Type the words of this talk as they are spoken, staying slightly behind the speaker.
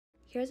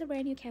Here's a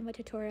brand new Canva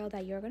tutorial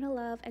that you're gonna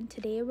love, and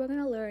today we're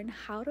gonna learn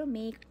how to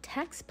make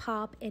text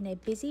pop in a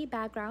busy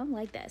background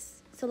like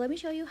this. So let me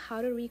show you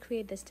how to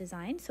recreate this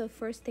design. So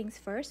first things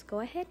first, go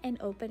ahead and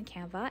open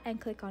Canva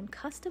and click on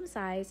custom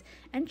size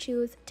and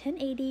choose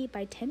 1080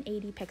 by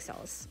 1080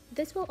 pixels.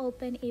 This will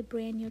open a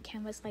brand new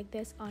canvas like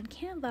this on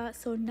Canva.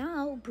 So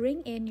now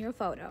bring in your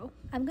photo.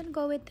 I'm gonna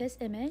go with this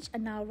image,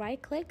 and now right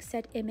click,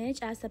 set image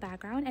as the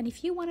background. And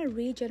if you want to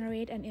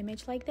regenerate an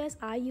image like this,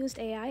 I used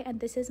AI and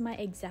this is my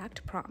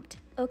exact prompt.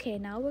 Okay,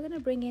 now we're gonna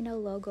bring in a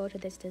logo to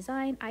this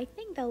design. I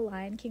think the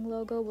Lion King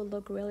logo will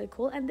look really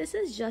cool, and this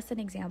is just an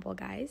example,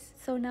 guys.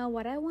 So now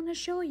what I want to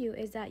show you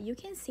is that you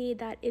can see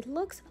that it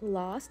looks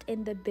lost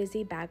in the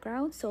busy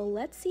background. So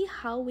let's see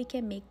how we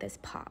can make this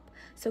pop.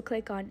 So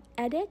click on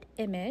edit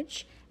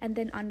image, and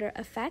then under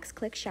effects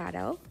click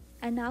shadow.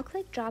 And now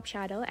click drop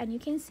shadow, and you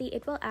can see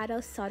it will add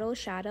a subtle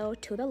shadow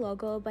to the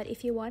logo, but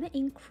if you want to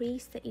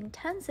increase the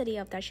intensity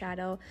of that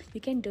shadow,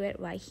 you can do it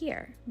right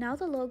here. Now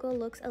the logo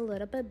looks a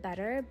little bit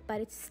better,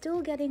 but it's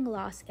still getting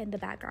lost in the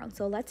background,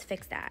 so let's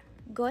fix that.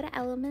 Go to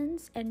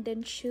elements and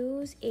then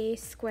choose a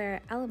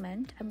square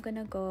element. I'm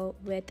gonna go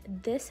with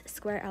this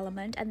square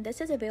element, and this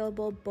is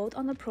available both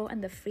on the pro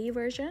and the free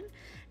version.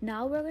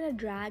 Now we're gonna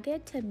drag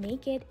it to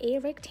make it a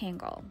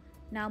rectangle.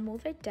 Now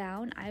move it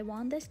down. I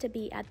want this to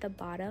be at the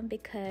bottom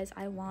because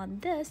I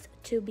want this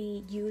to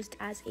be used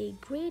as a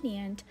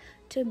gradient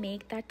to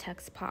make that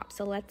text pop.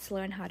 So let's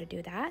learn how to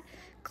do that.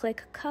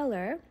 Click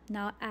color.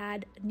 Now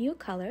add new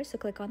color. So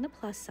click on the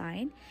plus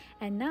sign,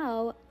 and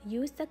now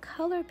use the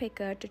color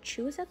picker to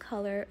choose a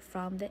color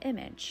from the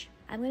image.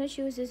 I'm going to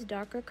choose this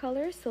darker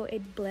color so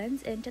it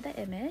blends into the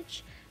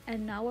image.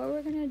 And now what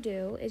we're going to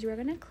do is we're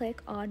going to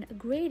click on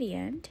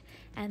gradient,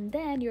 and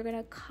then you're going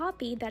to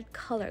copy that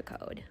color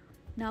code.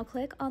 Now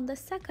click on the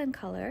second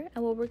color,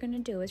 and what we're going to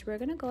do is we're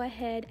going to go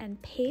ahead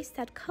and paste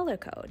that color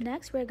code.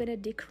 Next, we're going to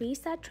decrease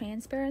that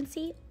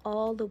transparency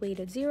all the way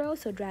to 0,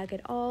 so drag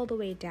it all the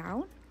way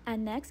down.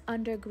 And next,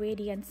 under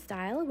gradient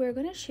style, we're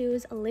going to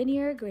choose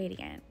linear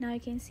gradient. Now you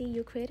can see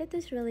you created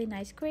this really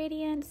nice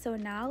gradient, so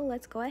now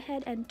let's go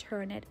ahead and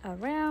turn it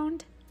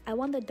around. I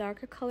want the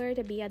darker color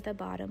to be at the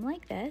bottom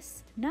like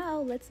this. Now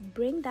let's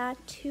bring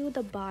that to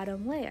the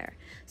bottom layer.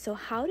 So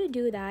how to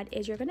do that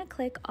is you're going to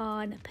click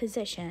on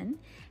position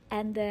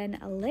and then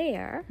a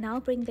layer. Now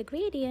bring the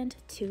gradient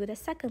to the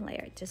second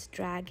layer. Just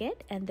drag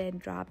it and then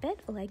drop it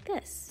like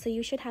this. So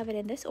you should have it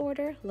in this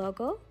order: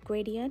 logo,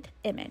 gradient,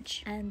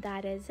 image. And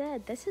that is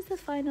it. This is the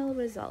final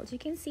result. You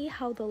can see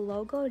how the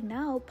logo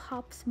now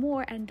pops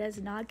more and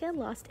does not get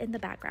lost in the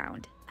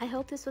background. I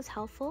hope this was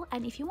helpful,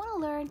 and if you want to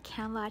learn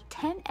Canva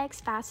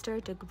 10x faster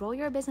to grow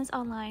your business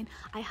online,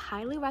 I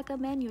highly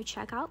recommend you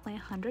check out my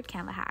 100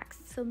 Canva hacks.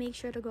 So make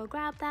sure to go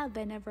grab that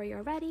whenever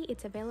you're ready.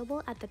 It's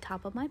available at the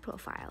top of my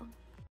profile.